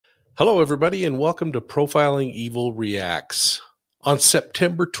Hello, everybody, and welcome to Profiling Evil Reacts. On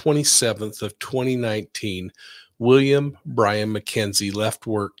September 27th of 2019, William Brian McKenzie left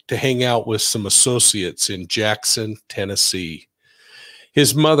work to hang out with some associates in Jackson, Tennessee.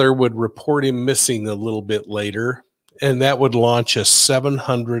 His mother would report him missing a little bit later, and that would launch a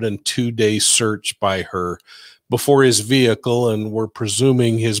 702-day search by her before his vehicle, and we're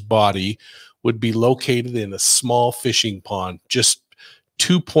presuming his body, would be located in a small fishing pond just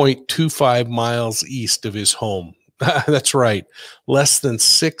 2.25 miles east of his home. That's right, less than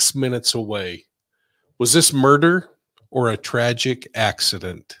 6 minutes away. Was this murder or a tragic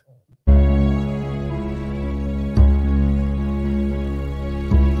accident?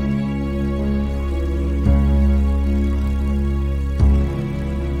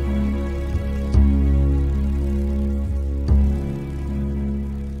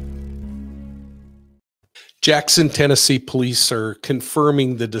 Jackson, Tennessee police are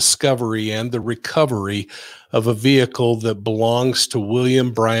confirming the discovery and the recovery of a vehicle that belongs to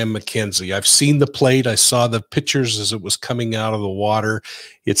William Brian McKenzie. I've seen the plate. I saw the pictures as it was coming out of the water.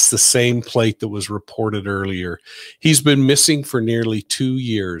 It's the same plate that was reported earlier. He's been missing for nearly 2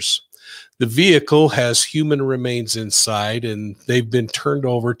 years. The vehicle has human remains inside, and they've been turned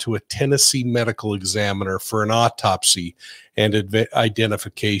over to a Tennessee medical examiner for an autopsy and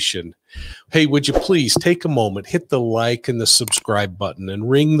identification. Hey, would you please take a moment, hit the like and the subscribe button, and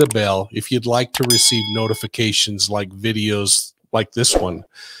ring the bell if you'd like to receive notifications like videos like this one.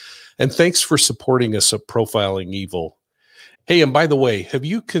 And thanks for supporting us at Profiling Evil. Hey, and by the way, have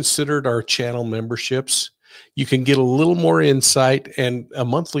you considered our channel memberships? You can get a little more insight and a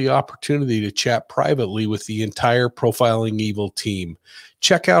monthly opportunity to chat privately with the entire Profiling Evil team.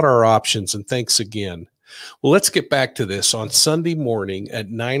 Check out our options, and thanks again. Well, let's get back to this. On Sunday morning at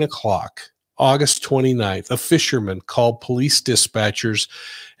 9 o'clock, August 29th, a fisherman called police dispatchers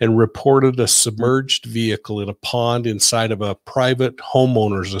and reported a submerged vehicle in a pond inside of a private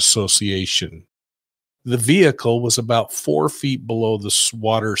homeowners association. The vehicle was about 4 feet below the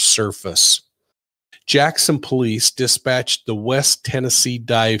water surface. Jackson police dispatched the West Tennessee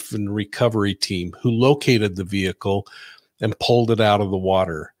Dive and Recovery Team, who located the vehicle and pulled it out of the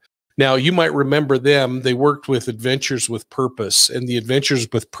water. Now, you might remember them. They worked with Adventures with Purpose, and the Adventures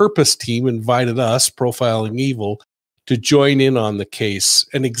with Purpose team invited us, Profiling Evil, to join in on the case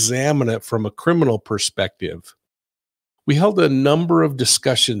and examine it from a criminal perspective. We held a number of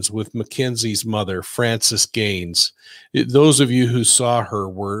discussions with Mackenzie's mother, Frances Gaines. Those of you who saw her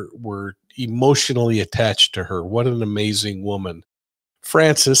were emotionally attached to her. What an amazing woman.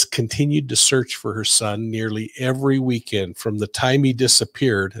 Frances continued to search for her son nearly every weekend from the time he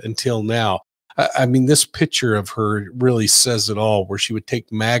disappeared until now. I mean, this picture of her really says it all, where she would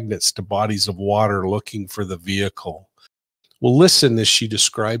take magnets to bodies of water looking for the vehicle. Well, listen as she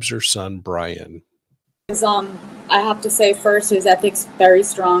describes her son, Brian. I have to say first, his ethics very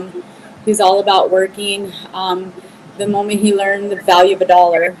strong. He's all about working. The moment he learned the value of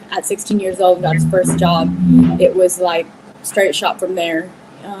 $1 at 16 years old, got his first job, it was like straight shot from there.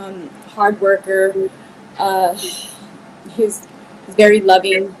 Hard worker. He's very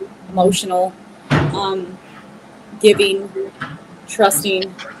loving, emotional, giving,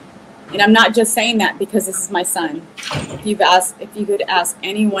 trusting. And I'm not just saying that because this is my son. If you could ask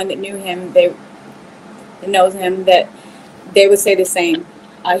anyone that knew him, that knows him, that they would say the same.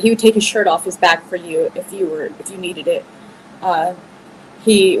 He would take his shirt off his back for you if you needed it.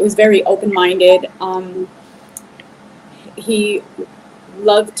 He was very open-minded. He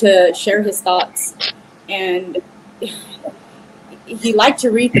loved to share his thoughts, and he liked to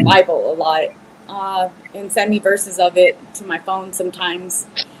read the Bible a lot, and send me verses of it to my phone sometimes.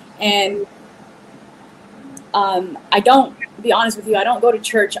 And I don't, to be honest with you, I don't go to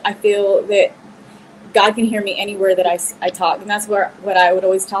church. I feel that God can hear me anywhere that I talk. And that's what I would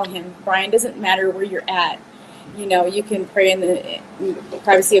always tell him. Brian, doesn't matter where you're at. You know, you can pray in the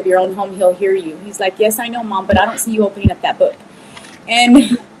privacy of your own home. He'll hear you. He's like, yes, I know, Mom, but I don't see you opening up that book.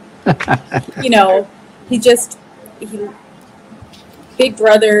 And, you know, big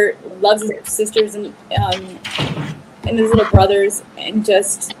brother, loves his sisters and his little brothers. And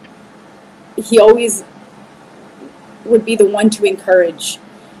just, he always would be the one to encourage.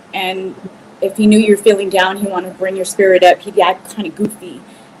 And if he knew you were feeling down, he wanted to bring your spirit up. He'd act kind of goofy,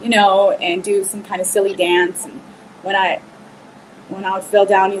 you know, and do some kind of silly dance. And when I would feel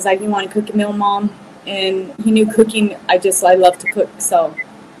down, he's like, "You want to cook a meal, Mom?" And he knew cooking. I love to cook. So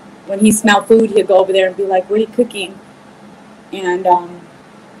when he smelled food, he'd go over there and be like, "What are you cooking?" And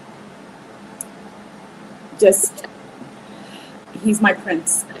he's my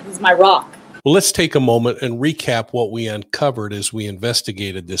prince. He's my rock. Well, let's take a moment and recap what we uncovered as we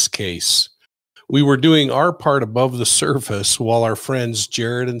investigated this case. We were doing our part above the surface while our friends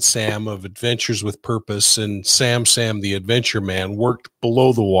Jared and Sam of Adventures with Purpose and Sam the Adventure Man worked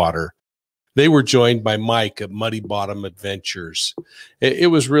below the water. They were joined by Mike at Muddy Bottom Adventures. It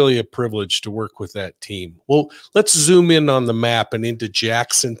was really a privilege to work with that team. Well, let's zoom in on the map and into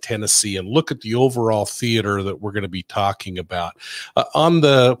Jackson, Tennessee, and look at the overall theater that we're going to be talking about. On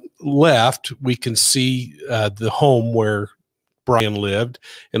the left, we can see the home where Brian lived,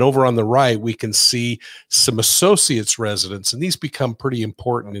 and over on the right we can see some associates' residence, and these become pretty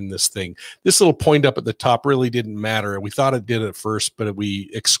important in this thing. This little point up at the top really didn't matter. We thought it did at first, but we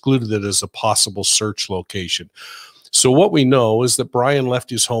excluded it as a possible search location. So what we know is that Brian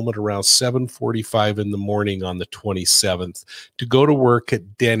left his home at around 7:45 in the morning on the 27th to go to work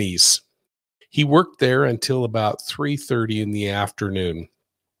at Denny's. He worked there until about 3:30 in the afternoon,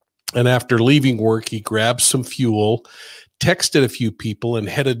 and after leaving work he grabbed some fuel, texted a few people, and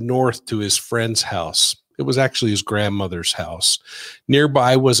headed north to his friend's house. It was actually his grandmother's house.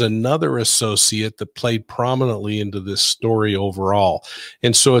 Nearby was another associate that played prominently into this story overall.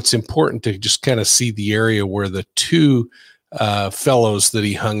 And so it's important to just kind of see the area where the two fellows that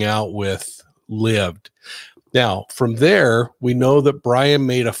he hung out with lived. Now, from there, we know that Brian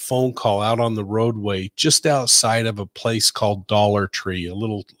made a phone call out on the roadway just outside of a place called Dollar Tree, a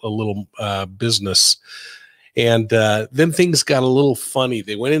little business. And then things got a little funny.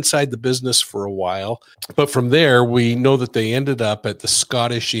 They went inside the business for a while, but from there, we know that they ended up at the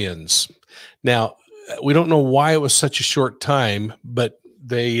Scottish Inns. Now, we don't know why it was such a short time, but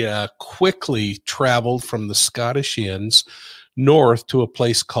they quickly traveled from the Scottish Inns north to a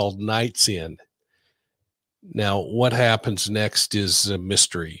place called Knight's Inn. Now, what happens next is a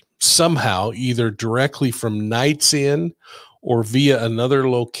mystery. Somehow, either directly from Knight's Inn or via another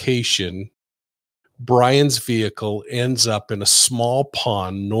location, Brian's vehicle ends up in a small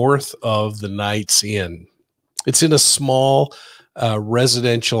pond north of the Knight's Inn. It's in a small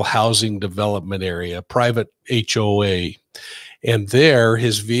residential housing development area, private HOA. And there,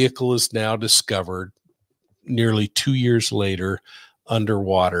 his vehicle is now discovered nearly 2 years later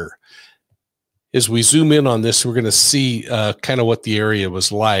underwater. As we zoom in on this, we're going to see kind of what the area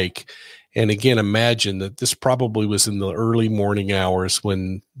was like. And again, imagine that this probably was in the early morning hours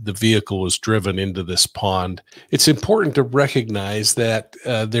when the vehicle was driven into this pond. It's important to recognize that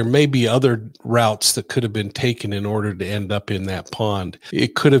there may be other routes that could have been taken in order to end up in that pond.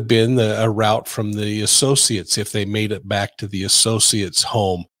 It could have been a route from the associates if they made it back to the associates'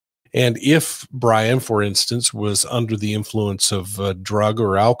 home. And if Brian, for instance, was under the influence of drug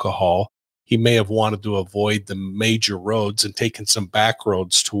or alcohol, he may have wanted to avoid the major roads and taken some back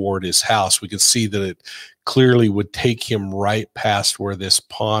roads toward his house. We can see that it clearly would take him right past where this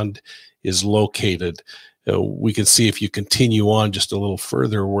pond is located. We can see if you continue on just a little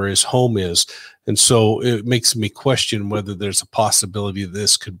further where his home is. And so it makes me question whether there's a possibility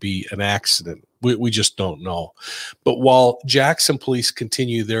this could be an accident. We just don't know. But while Jackson police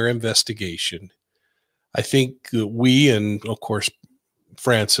continue their investigation, I think we, and of course,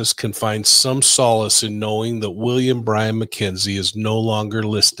 Francis, can find some solace in knowing that William Brian McKenzie is no longer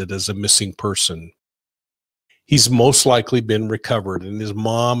listed as a missing person. He's most likely been recovered, and his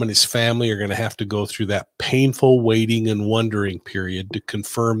mom and his family are going to have to go through that painful waiting and wondering period to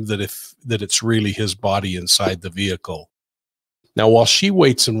confirm that it's really his body inside the vehicle. Now, while she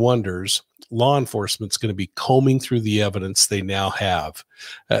waits and wonders, law enforcement's going to be combing through the evidence they now have.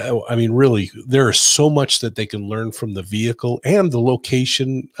 I mean, really, there is so much that they can learn from the vehicle and the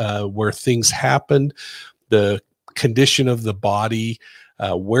location where things happened, the condition of the body,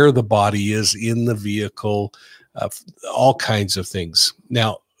 where the body is in the vehicle, all kinds of things.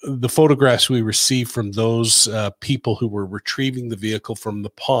 Now, the photographs we received from those people who were retrieving the vehicle from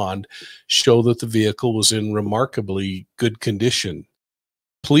the pond show that the vehicle was in remarkably good condition.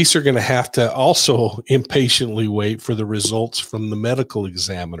 Police are going to have to also impatiently wait for the results from the medical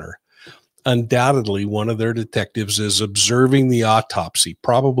examiner. Undoubtedly, one of their detectives is observing the autopsy,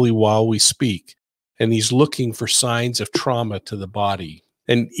 probably while we speak, and he's looking for signs of trauma to the body.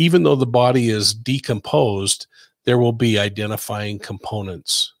 And even though the body is decomposed, there will be identifying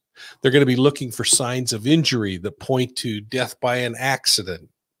components. They're going to be looking for signs of injury that point to death by an accident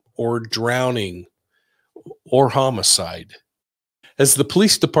or drowning or homicide. As the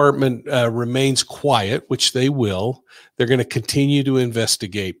police department remains quiet, which they will, they're going to continue to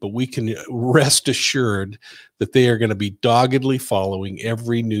investigate, but we can rest assured that they are going to be doggedly following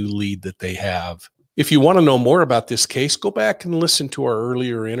every new lead that they have. If you want to know more about this case, go back and listen to our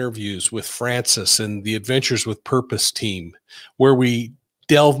earlier interviews with Francis and the Adventures with Purpose team, where we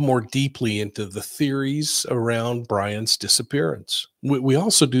delve more deeply into the theories around Brian's disappearance. We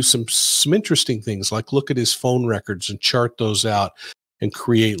also do some interesting things, like look at his phone records and chart those out and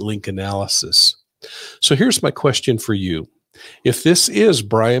create link analysis. So here's my question for you. If this is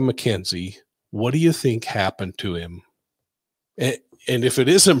Brian McKenzie, what do you think happened to him? And if it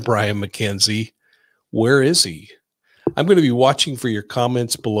isn't Brian McKenzie, where is he? I'm going to be watching for your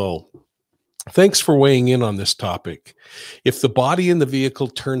comments below. Thanks for weighing in on this topic. If the body in the vehicle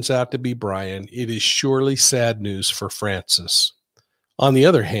turns out to be Brian, it is surely sad news for Frances. On the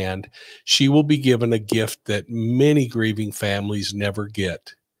other hand, she will be given a gift that many grieving families never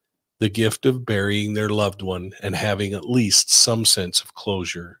get, the gift of burying their loved one and having at least some sense of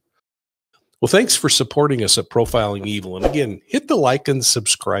closure. Well, thanks for supporting us at Profiling Evil. And again, hit the like and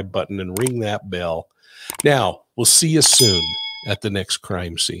subscribe button and ring that bell. Now, we'll see you soon at the next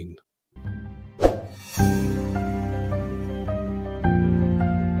crime scene.